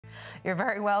You're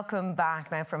very welcome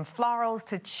back. Now, from florals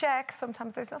to check,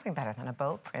 sometimes there's nothing better than a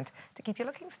bold print to keep you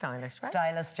looking stylish, right?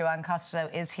 Stylist Joanne Costello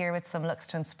is here with some looks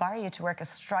to inspire you to work a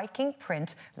striking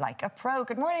print like a pro.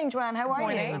 Good morning, Joanne. How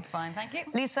are you? I'm fine, thank you.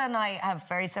 Lisa and I have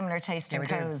very similar taste in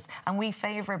clothes, and we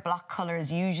favour block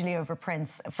colours usually over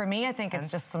prints. For me, I think it's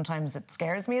just sometimes it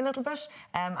scares me a little bit,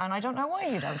 and I don't know why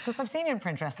you don't, because I've seen you in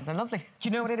print dresses. They're lovely. Do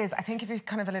you know what it is? I think if you're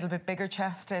kind of a little bit bigger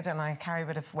chested and I carry a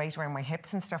bit of weight around my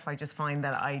hips and stuff, I just find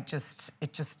that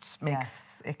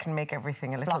it can make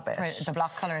everything a little bit. The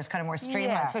block colour is kind of more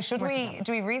streamlined. Yeah, so do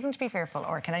we have reason to be fearful,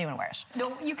 or can anyone wear it?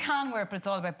 No, you can wear it, but it's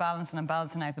all about balancing and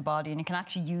balancing out the body, and you can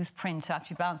actually use print to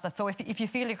actually balance that. So if you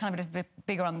feel you're kind of a little bit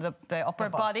bigger on the upper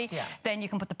body, then you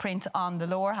can put the print on the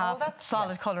lower half,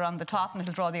 solid colour on the top, and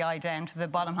it'll draw the eye down to the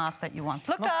bottom half that you want.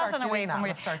 Look at and away from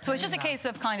where. So it's just a case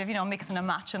of kind of, you know, mixing and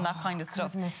matching that kind of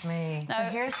stuff. Goodness me. Now, so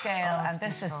here's Gail, and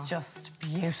this is just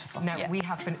beautiful. Now, we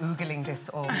have been oogling this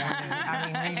all morning. I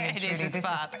mean, really and truly, this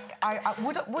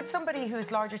is... Would somebody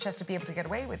who's larger chested be able to get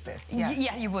away with this? Yes.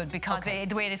 Yeah, you would, because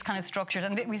the way it is kind of structured.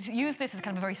 And we use this as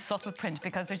kind of a very subtle print,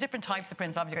 because there's different types of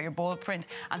prints. Obviously, you've got your bold print,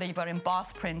 and then you've got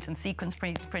embossed print and sequence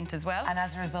print as well. And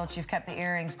as a result, you've kept the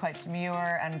earrings quite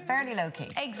demure and fairly low-key.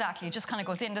 Exactly. It just kind of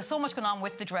goes in. There's so much going on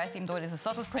with the dress, even though it is a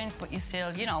subtle print, but you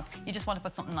still, you know, you just want to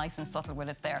put something nice and subtle with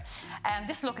it there.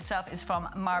 This look itself is from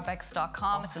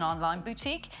Marbex.com. It's an online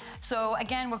boutique. So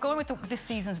again, we're going with this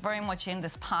season's very much in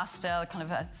this pastel, kind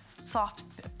of a soft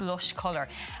blush colour.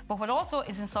 But what also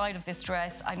is inside of this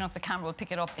dress, I don't know if the camera will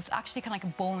pick it up, it's actually kind of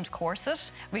like a boned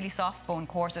corset, really soft bone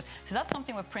corset. So that's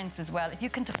something with prints as well. If you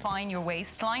can define your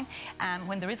waistline,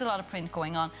 when there is a lot of print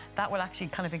going on, that will actually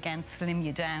kind of, again, slim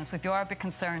you down. So if you are a bit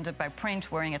concerned about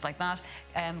print, wearing it like that,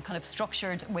 kind of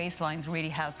structured waistlines really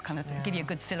help kind of give you a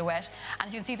good silhouette. And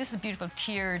as you can see, this is a beautiful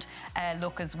tiered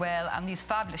look as well, and these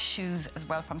fabulous shoes as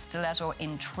well from Stiletto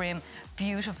in trim.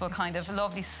 Beautiful kind of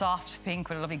lovely soft pink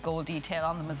with a lovely gold detail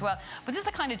on them as well. But this is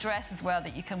the kind of dress as well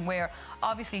that you can wear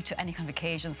obviously to any kind of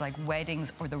occasions like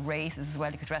weddings or the races as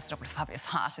well. You could dress it up with a fabulous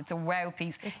hat. It's a wow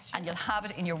piece, and you'll have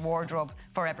it in your wardrobe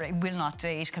forever. It will not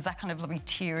date, because that kind of lovely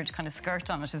tiered kind of skirt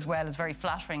on it as well is very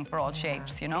flattering for all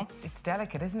shapes, you know. It's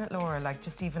delicate, isn't it, Laura? Like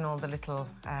just even all the little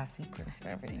sequins and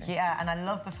everything. Yeah, and I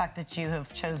love the fact that you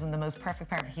have chosen the most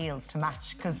perfect pair of heels to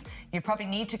match, because you probably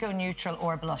need to go neutral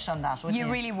or blush on that, wouldn't you?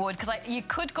 You really would, because you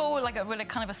could go like with a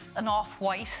kind of an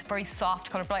off-white, very soft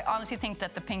colour, but I honestly think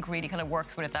that the pink really kind of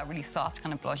works with it, that really soft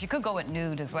kind of blush. You could go with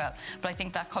nude as well, but I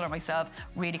think that colour myself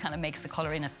really kind of makes the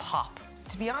colour in it pop.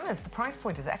 To be honest, the price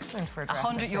point is excellent for a dress.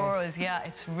 €100, yeah,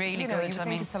 it's really good. You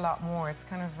think it's a lot more. It's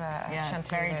kind of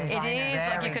very designer. It is,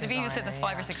 like you could have even said there's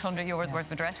 €500 or €600 worth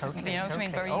of a dress. Totally, you know what I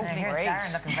mean? Very easily. Here's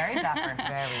Darren looking very dapper.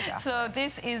 Very dapper. So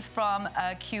this is from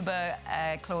Cuba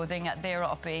Clothing. They're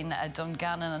up in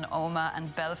Dungannon and Omagh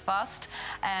and Belfast.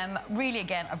 Really,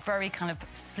 again, a very kind of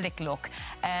slick look.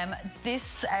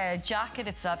 This jacket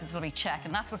itself is a lovely check,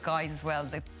 and that's what guys as well.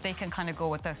 They can kind of go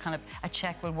with the kind of a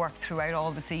check will work throughout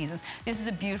all the seasons. This is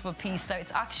a beautiful piece. Now,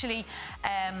 it's actually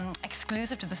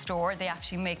exclusive to the store. They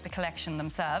actually make the collection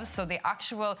themselves. So the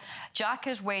actual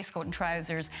jacket, waistcoat and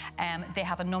trousers, they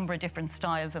have a number of different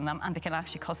styles in them, and they can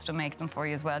actually custom make them for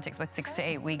you as well. It takes about 6 to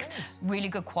 8 weeks. Really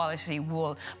good quality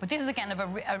wool. But this is, again,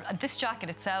 this jacket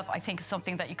itself, I think, is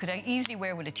something that you could easily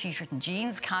wear with a t-shirt and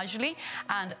jeans casually,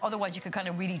 and otherwise you could kind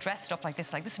of really dress it up like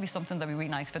this. Like this would be something that would be really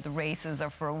nice for the races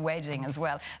or for a wedding as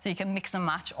well. So you can mix and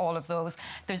match all of those.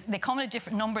 They come in a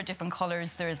number of different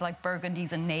colours. There's like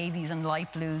burgundies and navies and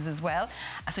light blues as well.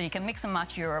 So you can mix and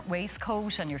match your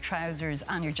waistcoat and your trousers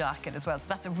and your jacket as well. So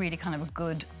that's a really kind of a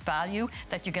good value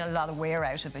that you get a lot of wear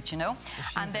out of it, you know.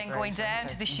 And then going down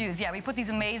to the shoes, we put these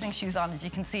amazing shoes on. As you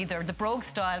can see, they're the brogue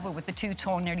style, but with the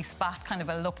two-tone, nearly spat kind of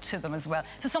a look to them as well.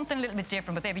 So something a little bit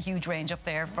different, but they have a huge range up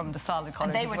there from the solid colours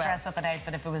as well. And they would dress up an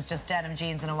outfit if it was just denim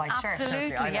jeans and a white shirt.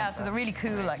 Absolutely, yeah. So they're really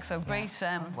cool, like, so great,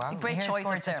 great choice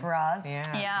up there. Bras.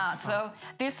 Yeah. So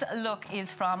this look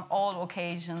is from All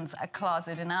Occasions, a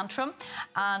closet in Antrim,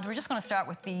 and we're just going to start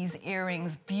with these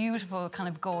earrings. Beautiful kind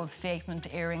of gold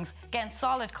statement earrings. Again,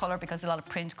 solid colour because a lot of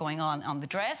print going on the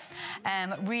dress.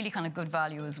 Really kind of good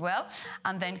value as well.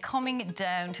 And then coming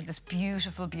down to this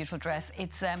beautiful, beautiful dress,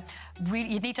 it's really,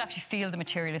 you need to actually feel the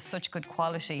material is such good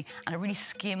quality, and it really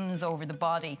skims over the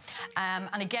body.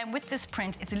 And again, with this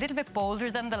print, it's a little bit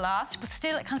bolder than the last, but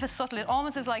still kind of a subtle, it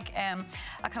almost is like a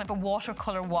kind of a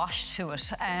watercolour wash to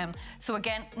it. So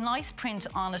again, nice print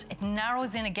on it. It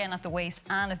narrows in again at the waist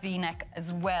and a V-neck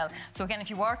as well. So again, if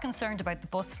you are concerned about the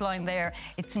bust line there,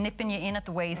 it's nipping you in at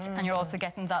the waist, and you're also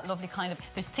getting that lovely kind of,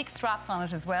 there's thick straps on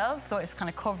it as well, so it's kind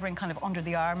of covering kind of under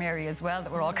the arm area as well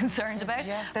that we're all concerned about.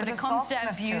 Yes. But it comes down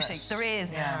beauty. There is.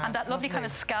 Yeah, and that lovely kind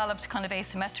of scalloped, kind of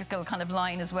asymmetrical kind of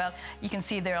line as well. You can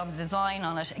see there on the design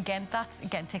on it. Again, that's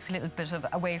again takes a little bit of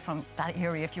away from that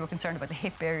area if you were concerned about the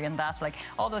hip area and that. Like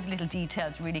all those little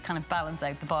details really kind of balance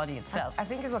out the body itself. I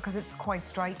think as well because it's quite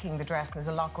striking, the dress, and there's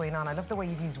a lot going on. I love the way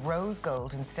you've used rose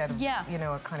gold instead of you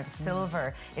know, a kind of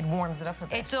silver. It warms it up a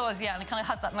bit. It does, yeah, and it kind of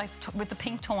has that nice with the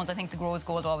pink tones. I think the rose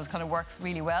gold always kind of works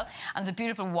really well, and there's a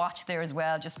beautiful watch there as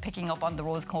well, just picking up on the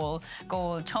rose gold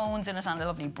tones in it, and the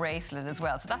lovely bracelet as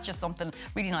well. So that's just something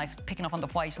really nice, picking up on the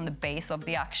white on the base of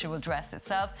the actual dress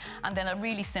itself. And then a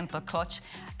really simple clutch,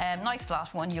 nice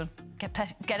flat one. You'll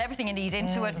get everything you need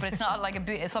into it, but it's not like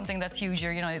something that's huge.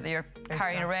 You're you're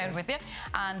carrying around with you.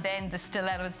 And then the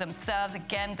stilettos themselves,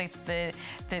 again,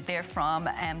 they're from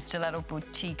Stiletto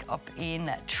Boutique up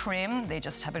in Trim. They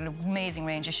just have an amazing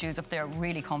range of shoes up there,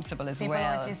 really comfortable as well. People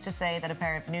always used to say that a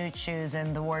pair of nude shoes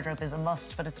in the wardrobe is a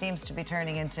must, but it seems to be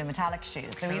turning into metallic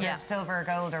shoes. So either silver or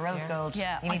gold or rose gold.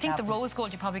 Yeah, I think the rose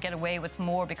gold you probably get away with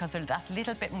more because they're that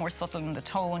little bit more subtle in the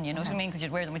tone, you know what I mean? Because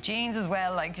you'd wear them with jeans as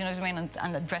well, like, you know what I mean?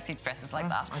 And the dressy dresses like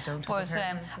that. I don't but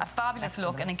a fabulous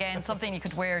look, and again, something you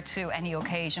could wear to any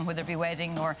occasion, whether it be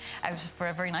wedding or out for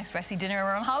a very nice dressy dinner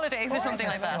or on holidays or something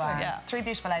like that. Yeah. 3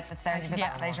 beautiful outfits there. You'll be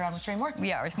back later on with 3 more.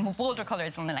 We are. Bolder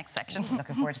colours in the next section.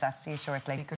 Looking forward to that. See you shortly.